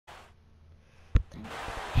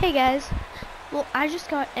Hey guys, well I just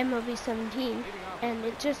got MLB 17 and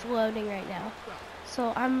it's just loading right now.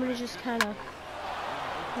 So I'm gonna just kind of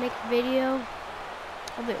make a video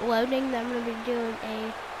of it loading. Then I'm gonna be doing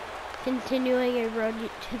continuing a road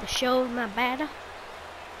to the show with my beta.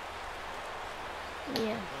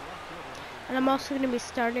 Yeah. And I'm also gonna be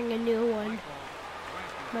starting a new one.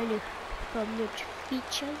 My new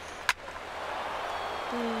features.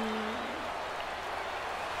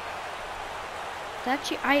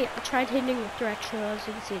 Actually, I tried hitting with directional. As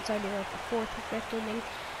you can see, it's already like the 4th or 5th inning.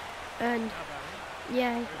 And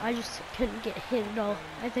yeah, I just couldn't get hit at all.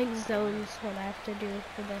 I think zone's what I have to do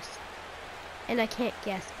for this. And I can't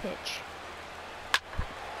guess pitch.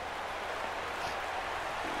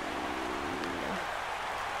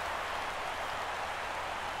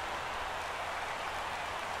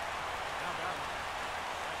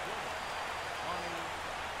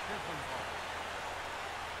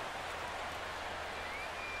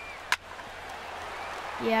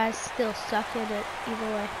 Yeah, I still suck at it either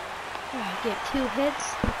way. I get 2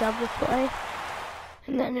 hits, double play,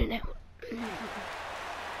 and then an out.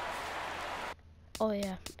 Oh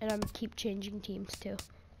yeah, and I'm keep changing teams too.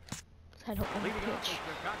 I don't want to pitch.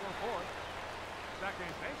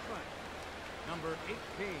 Second baseman, number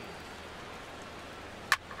 18.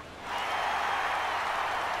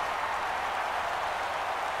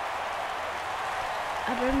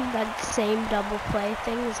 I bet that same double play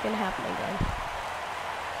thing is gonna happen again.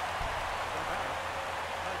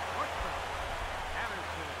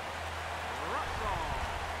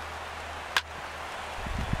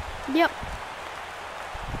 Yep.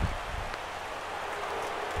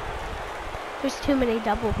 There's too many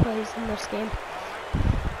double plays in this game.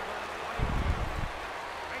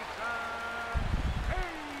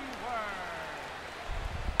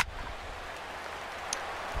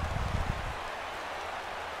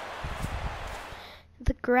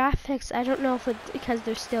 The graphics, I don't know if it's because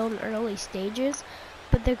they're still in early stages,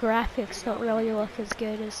 but the graphics don't really look as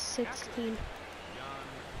good as 16.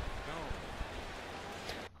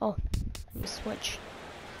 Oh, let me switch.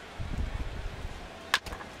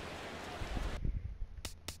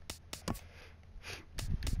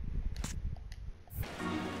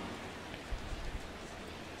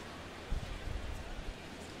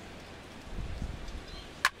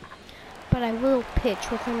 But I will pitch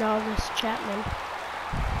with Ronald's Chapman.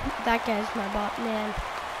 That guy's my bot man.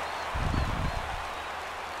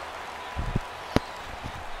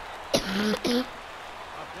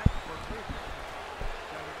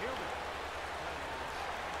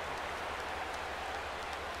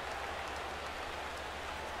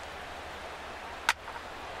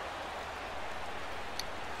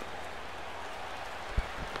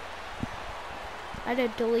 I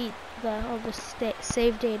had to delete all the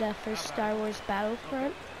save data for Star Wars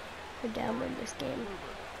Battlefront to download this game.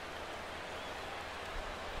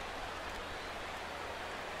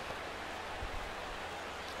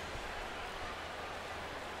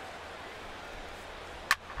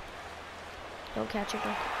 Don't catch it,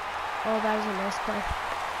 though. Oh, that was a nice play.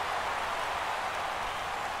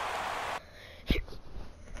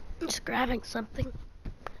 Just grabbing something.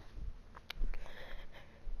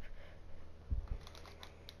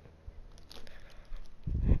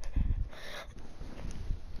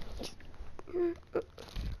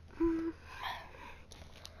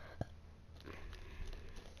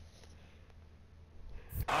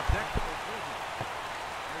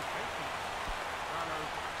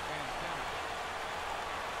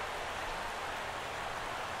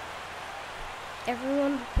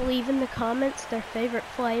 Everyone leave in the comments their favorite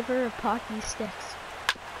flavor of Pocky Sticks.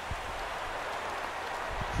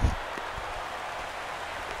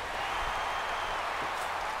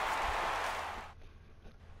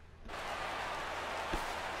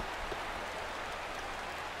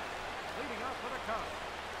 Leading up for the Cubs.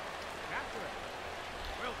 Catcher,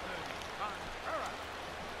 Wilson Contreras.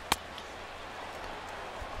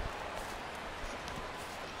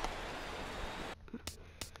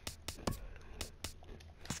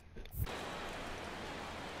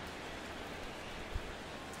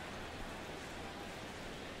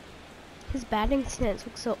 His batting stance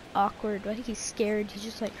looks so awkward. Like he's scared. He's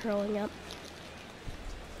just like curling up.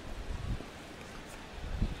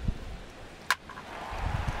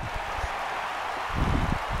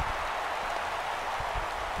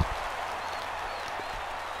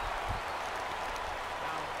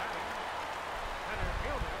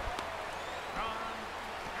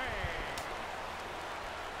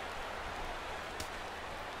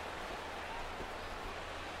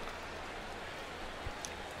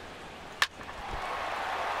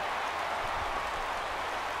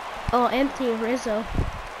 Oh, Anthony Rizzo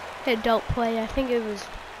had don't play. I think it was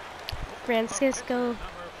Francisco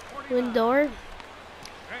Lindor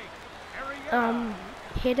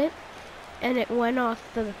hit it, and it went off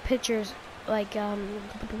the pitcher's, like,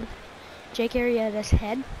 Jake Arrieta's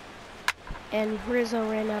head, and Rizzo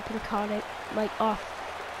ran up and caught it, like, off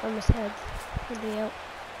from his head for the out.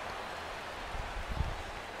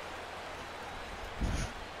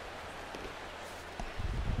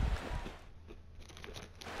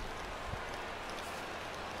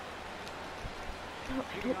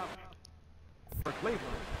 For Cleveland,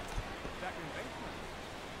 second baseman,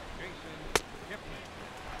 Jason Gibson.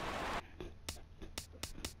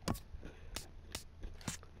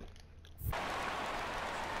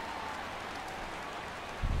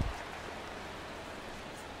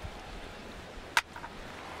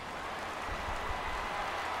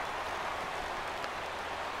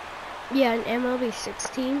 Yeah, in MLB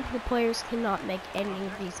 16, the players cannot make any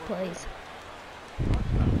of these plays.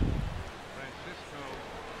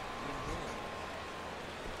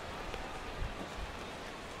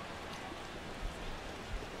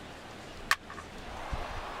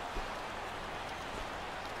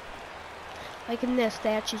 Like in this,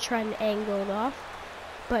 they actually try and angle it off,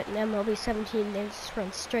 but in MLB 17, they just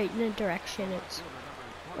run straight in the direction it's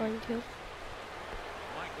going to.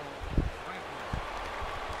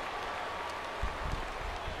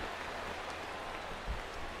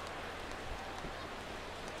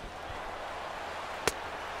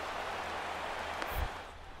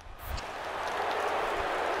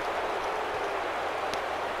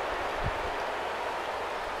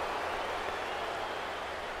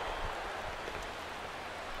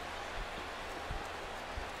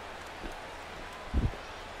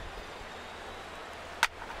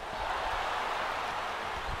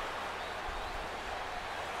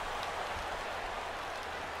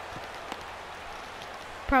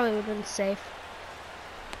 Probably would have been safe.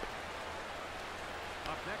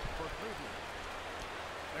 Up next for Cleveland,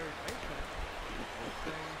 third baseman,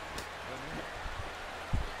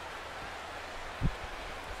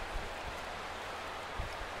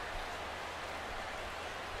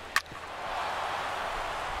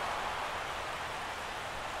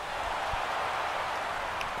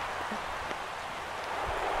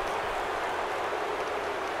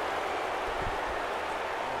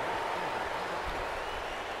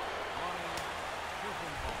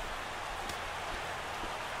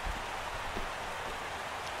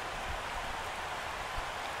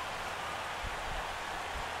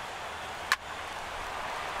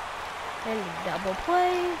 And double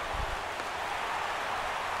play.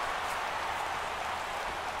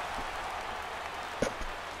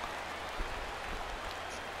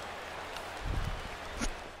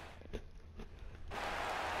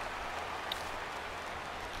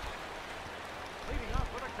 leading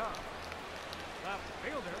off with a Cub, left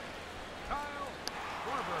fielder, Kyle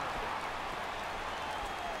Schwarber.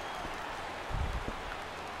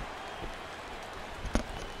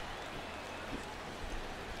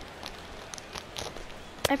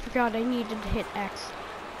 I forgot I needed to hit X.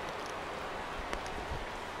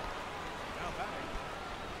 Now batting,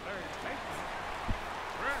 third baseman,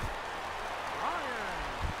 Brett Ryan.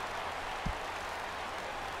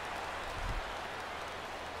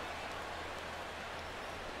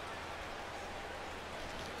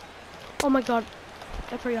 Oh my god,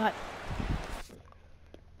 I forgot.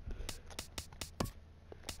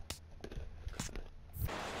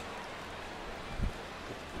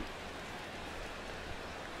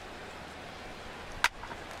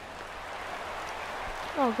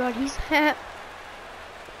 Oh god, he's that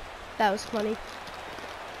was funny.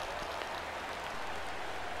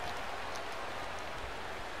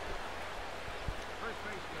 First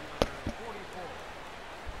baseman, number 44,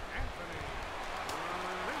 Anthony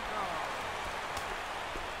Rizzo.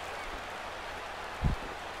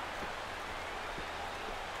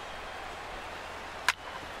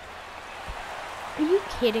 Are you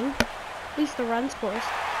kidding? At least the run scores.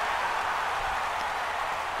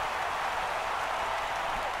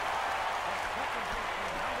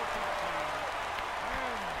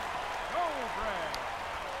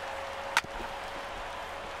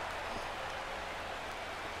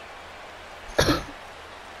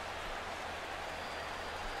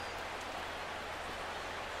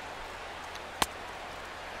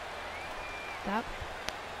 Stop.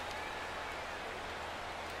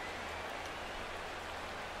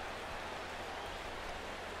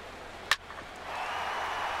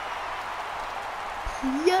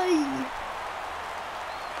 Yay!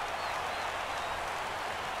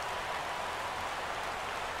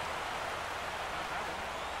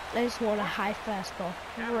 I just want a high fastball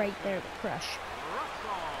right there to crush.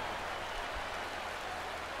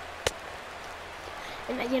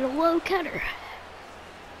 And I get a low cutter.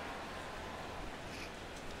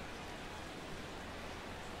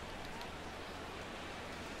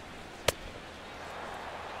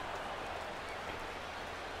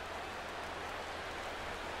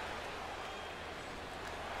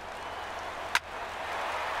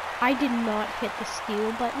 I did not hit the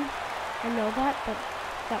steal button. I know that, but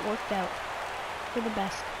that worked out for the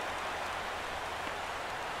best.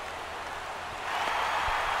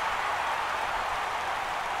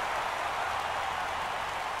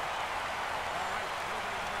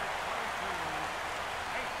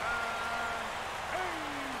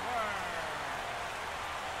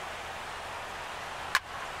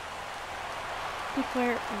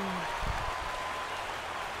 Before,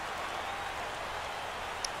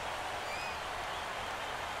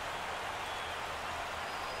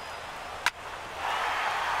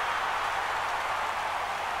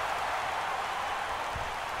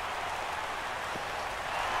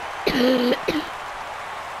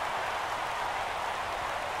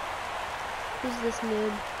 who's this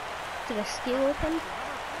noob? Did I steal with him?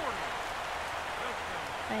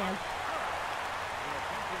 I am.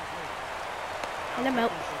 And I'm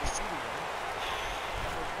out.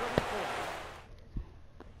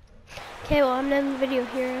 Okay, well, I'm ending the video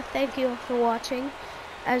here. Thank you all for watching.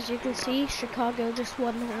 As you can see, Chicago just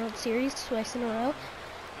won the World Series twice in a row.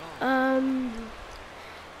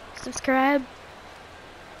 Subscribe.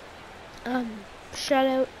 Shout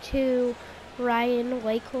out to Ryan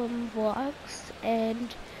Lakeland Vlogs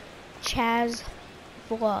and Chaz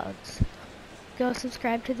Vlogs. Go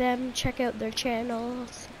subscribe to them, check out their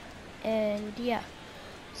channels, and yeah,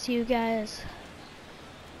 see you guys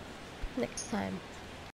next time.